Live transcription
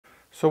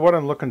So what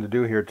I'm looking to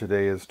do here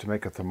today is to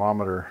make a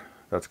thermometer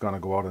that's going to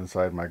go out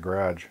inside my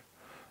garage,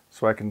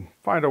 so I can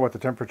find out what the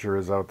temperature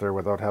is out there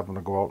without having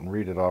to go out and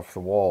read it off the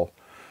wall.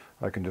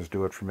 I can just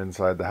do it from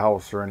inside the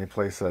house or any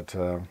place that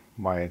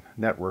my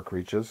network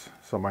reaches.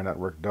 So my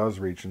network does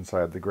reach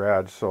inside the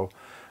garage. So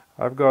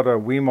I've got a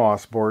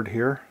WeMOS board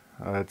here.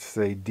 It's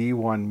a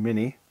D1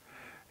 Mini.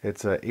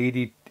 It's a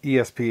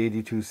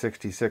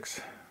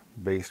ESP8266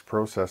 based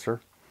processor,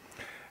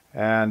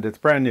 and it's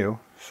brand new.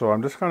 So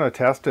I'm just going to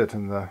test it,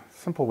 and the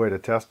simple way to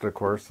test it, of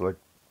course, like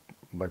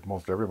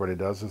most everybody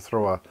does, is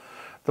throw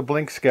the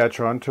blink sketch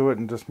onto it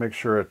and just make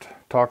sure it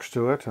talks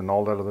to it and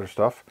all that other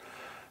stuff.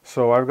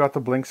 So I've got the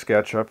blink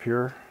sketch up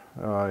here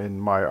in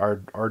my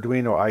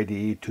Arduino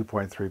IDE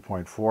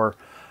 2.3.4.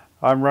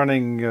 I'm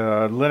running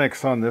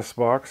Linux on this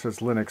box. It's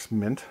Linux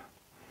Mint.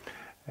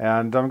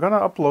 And I'm going to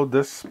upload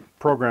this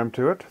program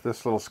to it,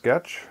 this little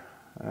sketch,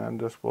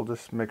 and we'll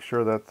just make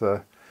sure that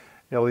the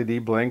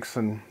LED blinks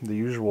and the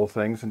usual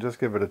things, and just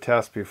give it a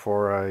test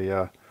before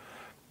I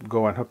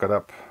go and hook it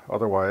up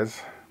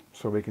otherwise.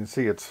 So we can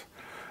see it's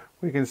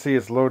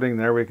loading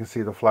there. We can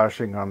see the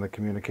flashing on the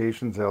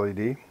communications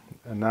LED,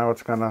 and now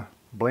it's going to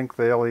blink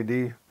the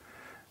LED,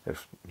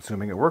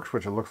 assuming it works,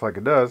 which it looks like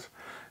it does.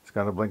 It's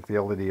going to blink the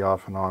LED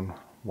off and on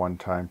 1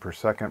 time per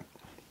second.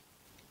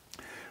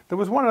 There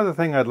was one other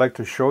thing I'd like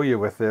to show you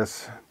with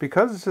this,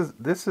 because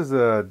this is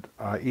a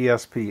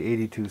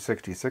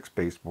ESP8266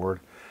 baseboard,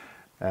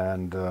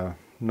 and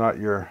not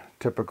your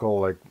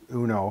typical like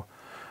Uno.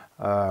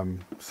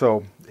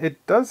 So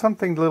it does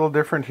something a little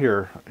different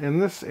here. In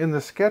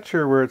the sketch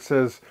here where it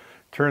says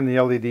turn the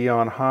LED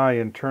on high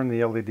and turn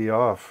the LED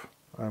off,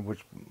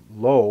 which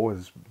low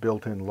is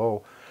built-in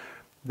low,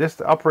 this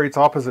operates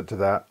opposite to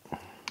that.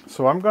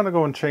 So I'm going to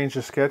go and change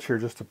the sketch here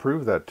just to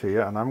prove that to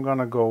you, and I'm going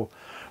to go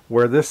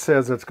where this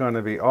says it's going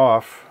to be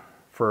off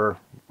for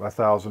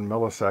 1,000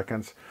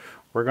 milliseconds.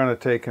 We're going to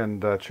take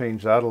and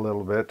change that a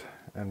little bit,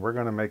 and we're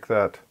going to make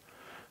that,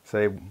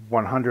 say,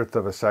 1/100th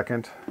of a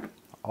second.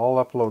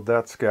 I'll upload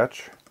that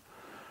sketch,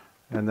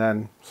 and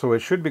then, so it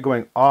should be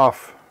going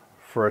off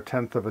for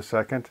 1/10 of a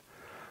second,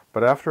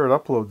 but after it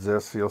uploads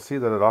this, you'll see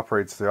that it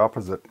operates the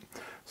opposite.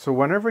 So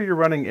whenever you're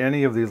running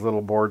any of these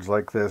little boards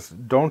like this,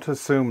 don't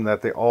assume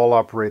that they all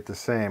operate the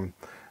same,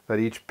 that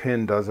each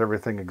pin does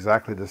everything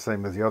exactly the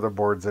same as the other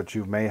boards that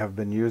you may have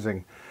been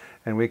using.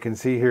 And we can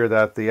see here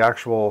that the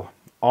actual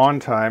on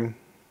time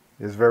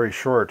is very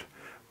short,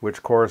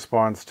 which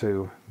corresponds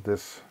to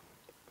this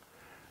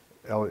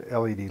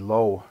LED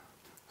low.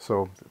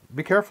 So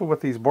be careful with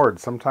these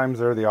boards. Sometimes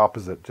they're the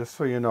opposite, just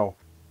so you know.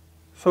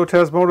 So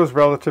Tasmota is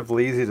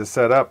relatively easy to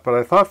set up, but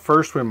I thought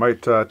first we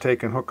might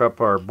take and hook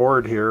up our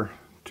board here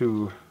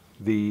to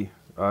the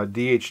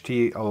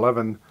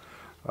DHT11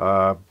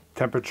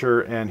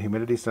 temperature and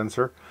humidity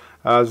sensor.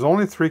 There's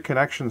only 3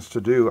 connections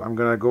to do. I'm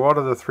going to go out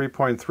of the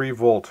 3.3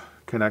 volt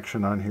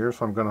connection on here,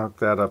 so I'm going to hook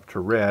that up to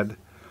red.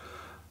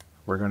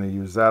 We're going to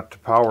use that to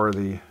power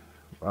the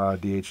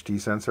DHT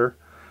sensor.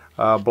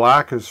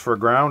 Black is for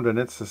ground, and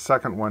it's the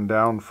second one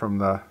down from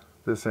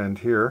this end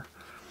here.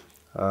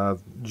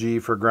 G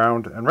for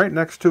ground, and right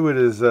next to it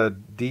is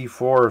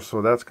D4,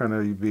 so that's going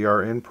to be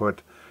our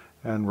input,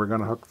 and we're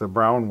going to hook the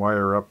brown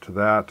wire up to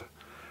that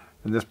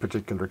in this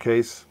particular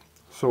case.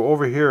 So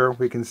over here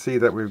we can see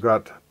that we've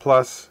got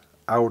plus,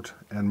 out,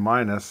 and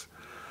minus.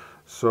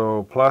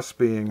 So plus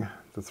being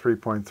the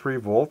 3.3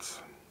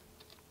 volts.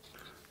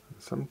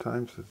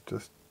 Sometimes it's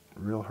just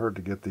real hard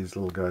to get these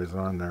little guys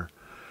on there.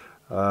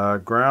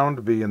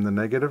 Ground being the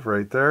negative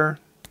right there,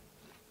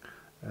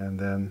 and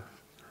then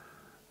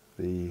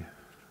the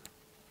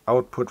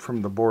output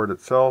from the board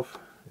itself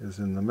is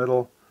in the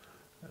middle,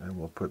 and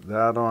we'll put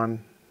that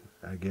on.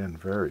 Again,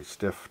 very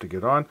stiff to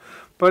get on,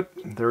 but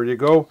there you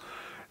go.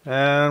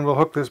 And we'll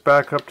hook this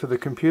back up to the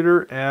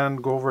computer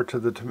and go over to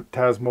the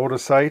Tasmota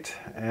site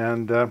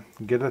and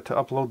get it to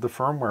upload the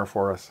firmware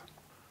for us.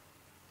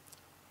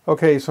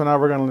 Okay, so now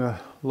we're going to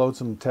load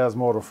some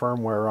Tasmota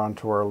firmware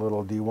onto our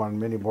little D1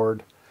 mini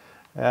board.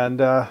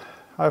 And I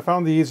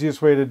found the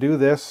easiest way to do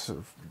this,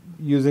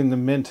 using the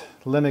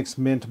Linux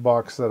Mint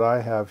box that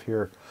I have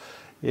here,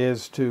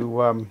 is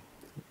to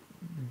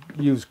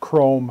use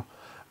Chrome.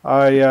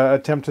 I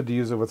attempted to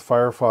use it with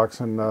Firefox,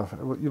 and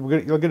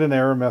you'll get an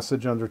error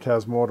message under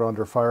Tasmota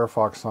under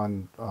Firefox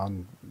on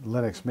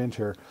Linux Mint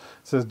here. It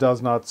says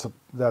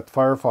that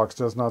Firefox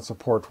does not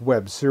support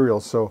web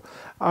serials. So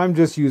I'm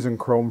just using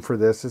Chrome for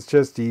this. It's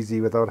just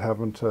easy without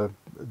having to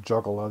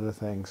juggle other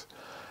things,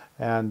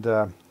 and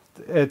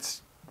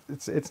it's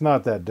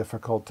not that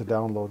difficult to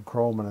download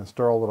Chrome and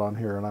install it on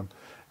here. And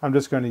I'm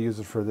just going to use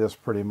it for this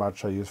pretty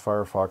much. I use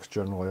Firefox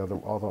generally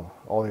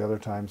all the other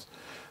times.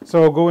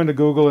 So go into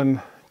Google and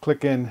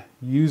click in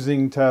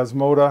using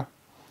Tasmota,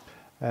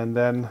 and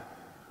then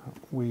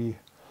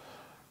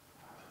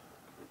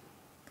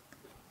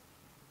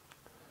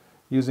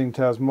using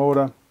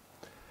Tasmota,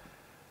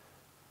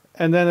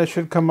 and then it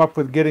should come up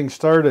with getting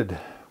started.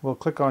 We'll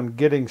click on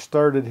getting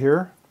started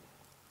here,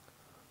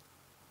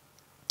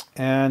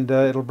 and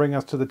it'll bring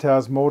us to the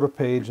Tasmota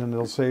page, and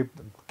it'll say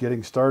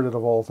getting started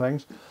of all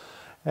things.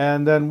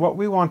 And then what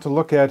we want to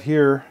look at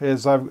here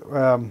is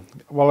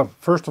well,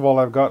 first of all,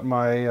 I've got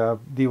my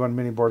D1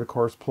 mini board, of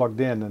course,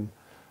 plugged in, and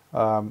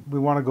we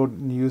want to go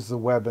and use the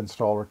web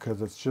installer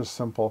because it's just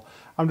simple.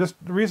 The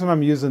reason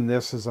I'm using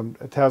this is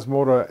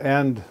Tasmota,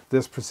 and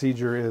this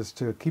procedure is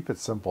to keep it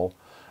simple.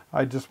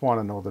 I just want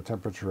to know the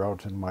temperature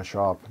out in my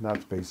shop, and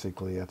that's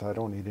basically it. I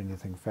don't need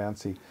anything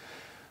fancy.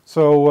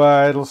 So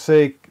it'll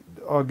say,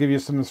 I'll give you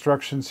some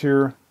instructions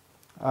here.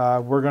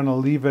 We're going to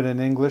leave it in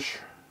English,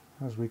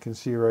 as we can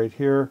see right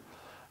here,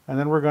 and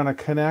then we're going to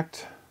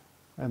connect,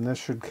 and this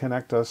should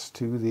connect us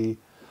to the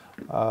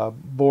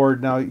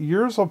board. Now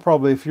yours will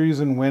probably, if you're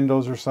using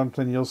Windows or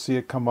something, you'll see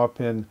it come up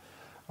in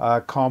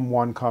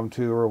COM1,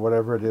 COM2, or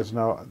whatever it is.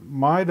 Now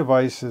my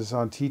device is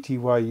on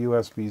TTY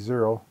USB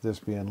 0, this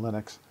being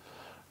Linux,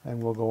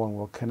 and we'll go and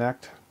we'll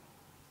connect,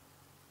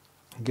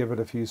 give it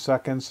a few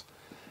seconds,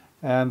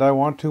 and I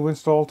want to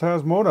install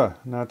Tasmota,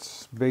 and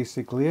that's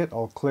basically it.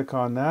 I'll click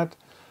on that.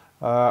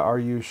 Are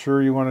you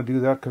sure you want to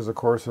do that? Because of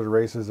course it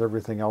erases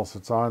everything else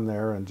that's on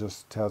there and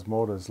just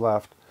Tasmota is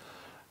left.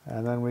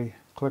 And then we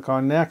click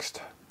on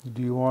next.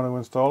 Do you want to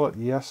install it?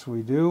 Yes,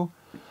 we do.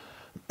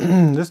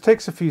 This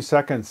takes a few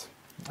seconds,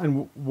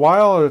 and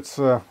while it's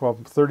well,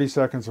 30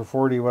 seconds or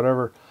 40,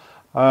 whatever,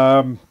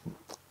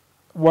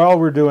 while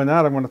we're doing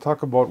that, I'm going to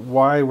talk about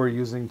why we're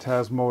using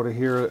Tasmota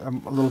here a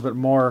little bit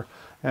more.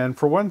 And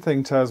for one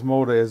thing,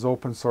 Tasmota is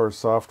open source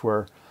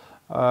software.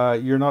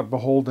 You're not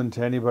beholden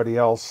to anybody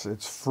else.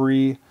 It's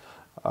free.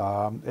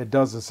 It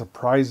does a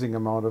surprising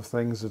amount of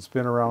things. It's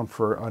been around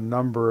for a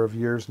number of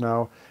years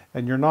now,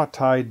 and you're not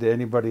tied to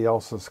anybody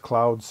else's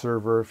cloud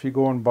server. If you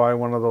go and buy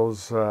one of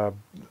those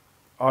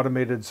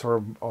automated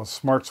sort of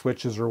smart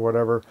switches or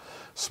whatever,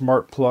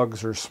 smart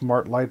plugs or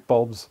smart light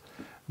bulbs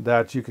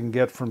that you can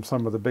get from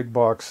some of the big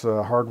box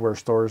hardware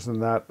stores,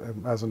 and that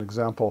as an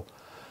example,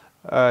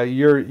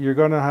 you're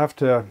going to have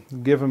to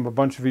give them a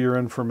bunch of your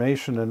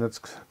information, and it's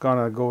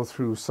going to go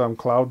through some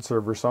cloud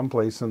server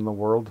someplace in the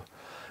world,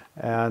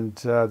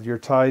 and you're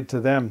tied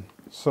to them.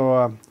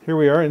 So here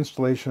we are,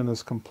 installation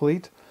is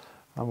complete.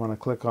 I'm going to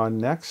click on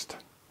next,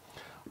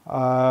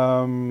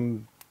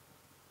 and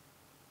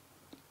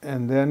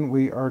then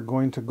we are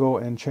going to go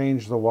and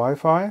change the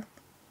Wi-Fi,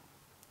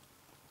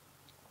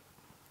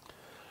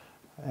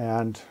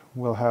 and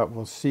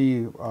we'll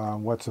see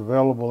what's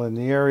available in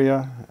the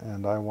area,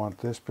 and I want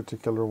this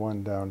particular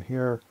one down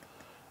here,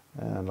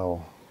 and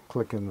I'll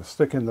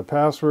stick in the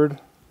password,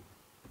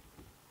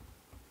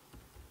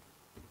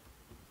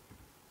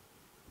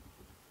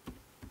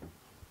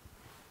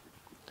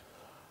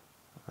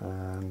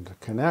 and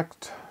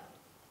connect,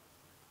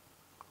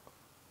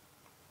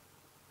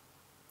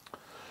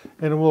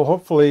 and it will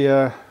hopefully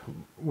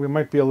we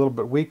might be a little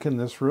bit weak in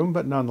this room,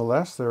 but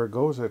nonetheless, there it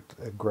goes.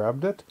 It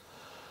grabbed it.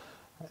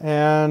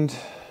 And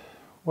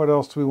what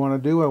else do we want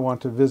to do? I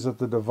want to visit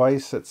the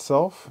device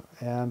itself,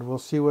 and we'll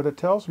see what it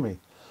tells me.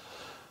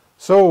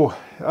 So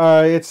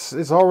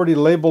it's already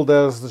labeled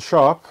as the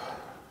shop.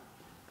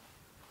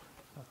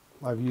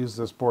 I've used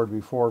this board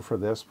before for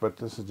this, but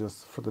this is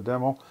just for the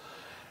demo.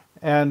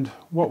 And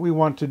what we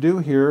want to do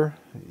here,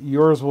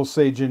 yours will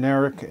say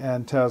generic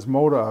and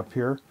Tasmota up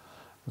here.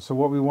 So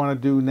what we want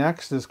to do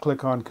next is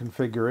click on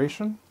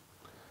configuration,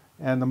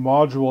 and the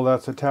module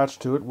that's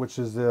attached to it, which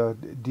is the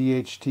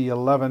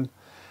DHT11.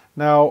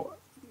 Now,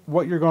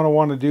 what you're going to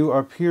want to do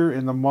up here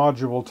in the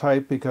module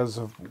type, because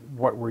of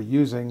what we're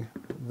using,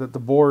 the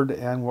board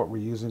and what we're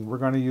using, we're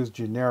going to use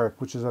generic,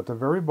 which is at the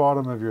very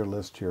bottom of your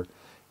list here.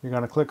 You're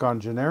going to click on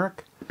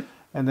generic,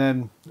 and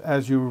then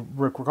as you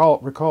recall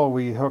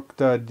we hooked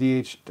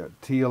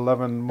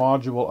DHT11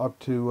 module up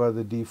to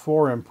the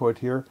D4 input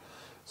here.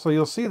 So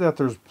you'll see that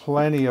there's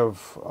plenty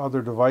of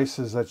other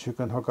devices that you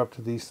can hook up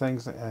to these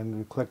things, and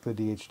you click the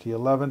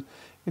DHT11.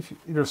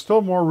 There's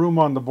still more room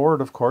on the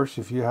board, of course.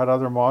 If you had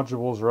other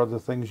modules or other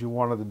things you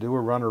wanted to do,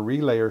 or run a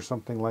relay or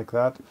something like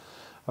that,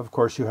 of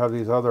course you have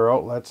these other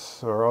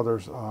outlets or other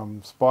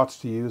spots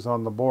to use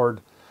on the board,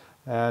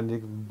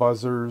 and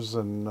buzzers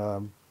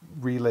and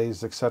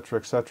relays, etc.,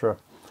 etc.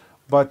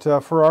 But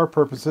for our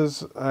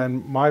purposes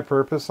and my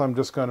purpose, I'm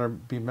just going to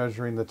be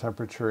measuring the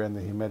temperature and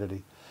the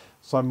humidity.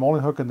 So I'm only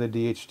hooking the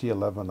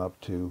DHT11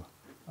 up to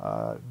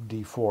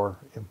D4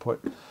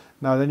 input.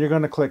 Now then you're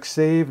going to click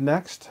Save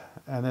Next,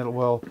 and it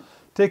will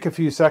take a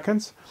few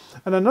seconds.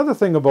 And another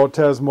thing about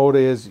Tasmota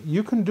is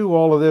you can do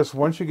all of this,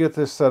 once you get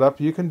this set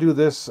up, you can do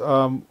this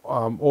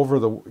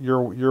over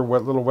your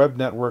little web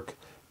network,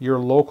 your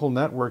local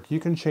network. You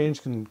can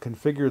change and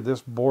configure this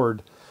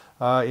board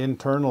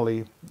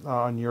internally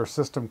on your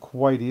system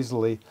quite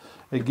easily.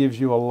 It gives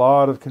you a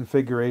lot of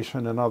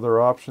configuration and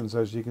other options.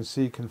 As you can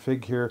see,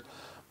 config here,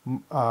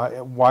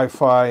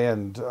 Wi-Fi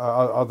and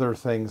other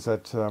things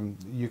that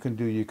you can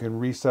do. You can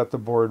reset the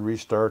board,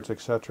 restart,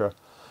 etc.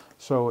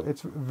 So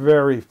it's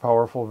very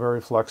powerful,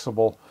 very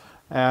flexible.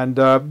 And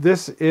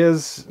this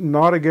is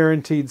not a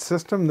guaranteed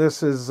system.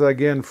 This is,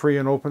 again, free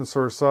and open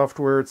source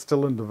software. It's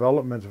still in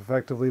development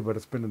effectively, but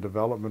it's been in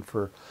development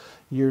for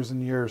years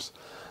and years.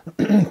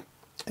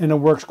 And it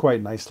works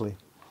quite nicely.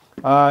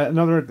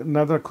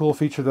 Another cool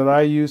feature that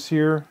I use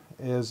here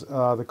is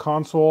the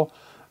console.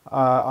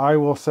 I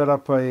will set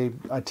up a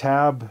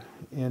tab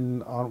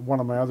on one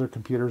of my other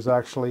computers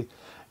actually,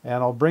 and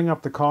I'll bring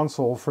up the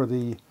console for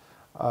the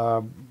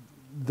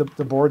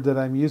board that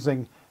I'm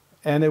using,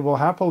 and it will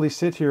happily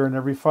sit here, and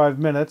every 5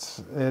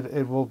 minutes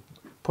it will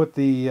put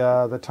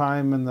the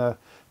time and the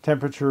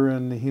temperature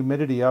and the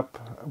humidity up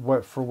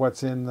for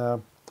what's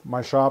in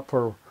my shop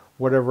or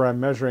whatever I'm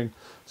measuring,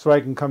 so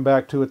I can come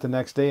back to it the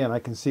next day and I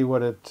can see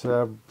what it,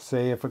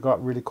 say if it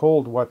got really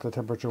cold, what the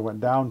temperature went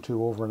down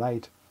to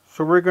overnight.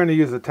 So we're going to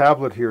use a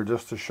tablet here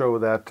just to show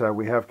that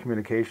we have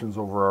communications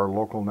over our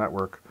local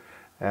network.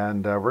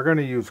 And we're going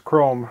to use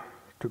Chrome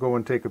to go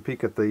and take a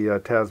peek at the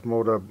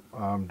Tasmota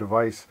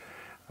device.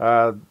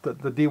 The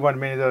D1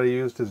 Mini that I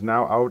used is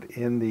now out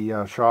in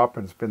the shop,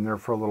 and it's been there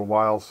for a little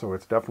while, so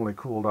it's definitely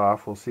cooled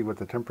off. We'll see what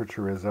the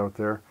temperature is out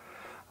there.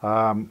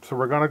 So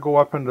we're going to go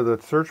up into the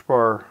search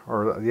bar,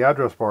 or the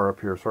address bar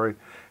up here, sorry,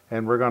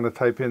 and we're going to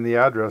type in the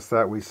address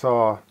that we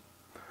saw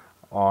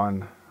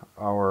on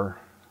our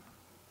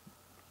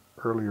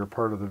earlier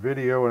part of the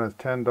video, and it's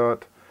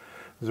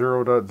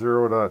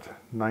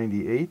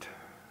 10.0.0.98,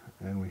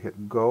 and we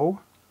hit go,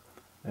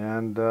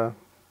 and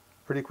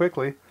pretty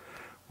quickly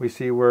we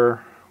see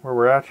where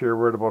we're at here.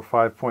 We're at about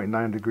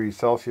 5.9 degrees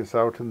Celsius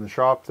out in the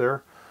shop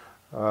there.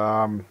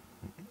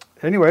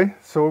 Anyway,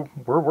 so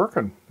we're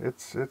working.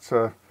 It's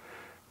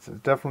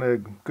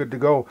definitely good to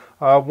go.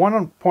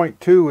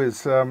 1.2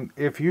 is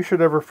if you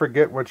should ever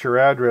forget what your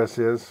address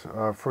is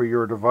for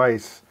your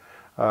device,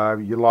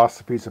 you lost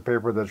a piece of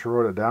paper that you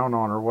wrote it down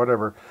on or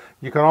whatever,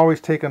 you can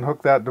always take and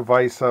hook that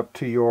device up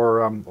to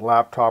your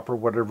laptop or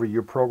whatever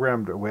you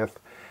programmed it with,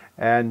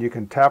 and you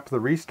can tap the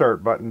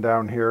restart button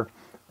down here,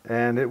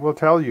 and it will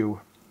tell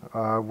you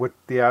what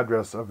the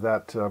address of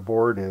that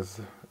board is.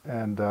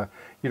 And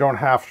you don't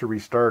have to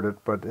restart it,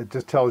 but it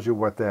just tells you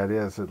what that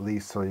is at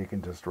least, so you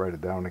can just write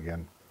it down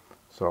again.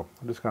 So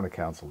I'm just going to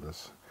cancel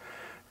this,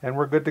 and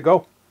we're good to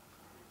go.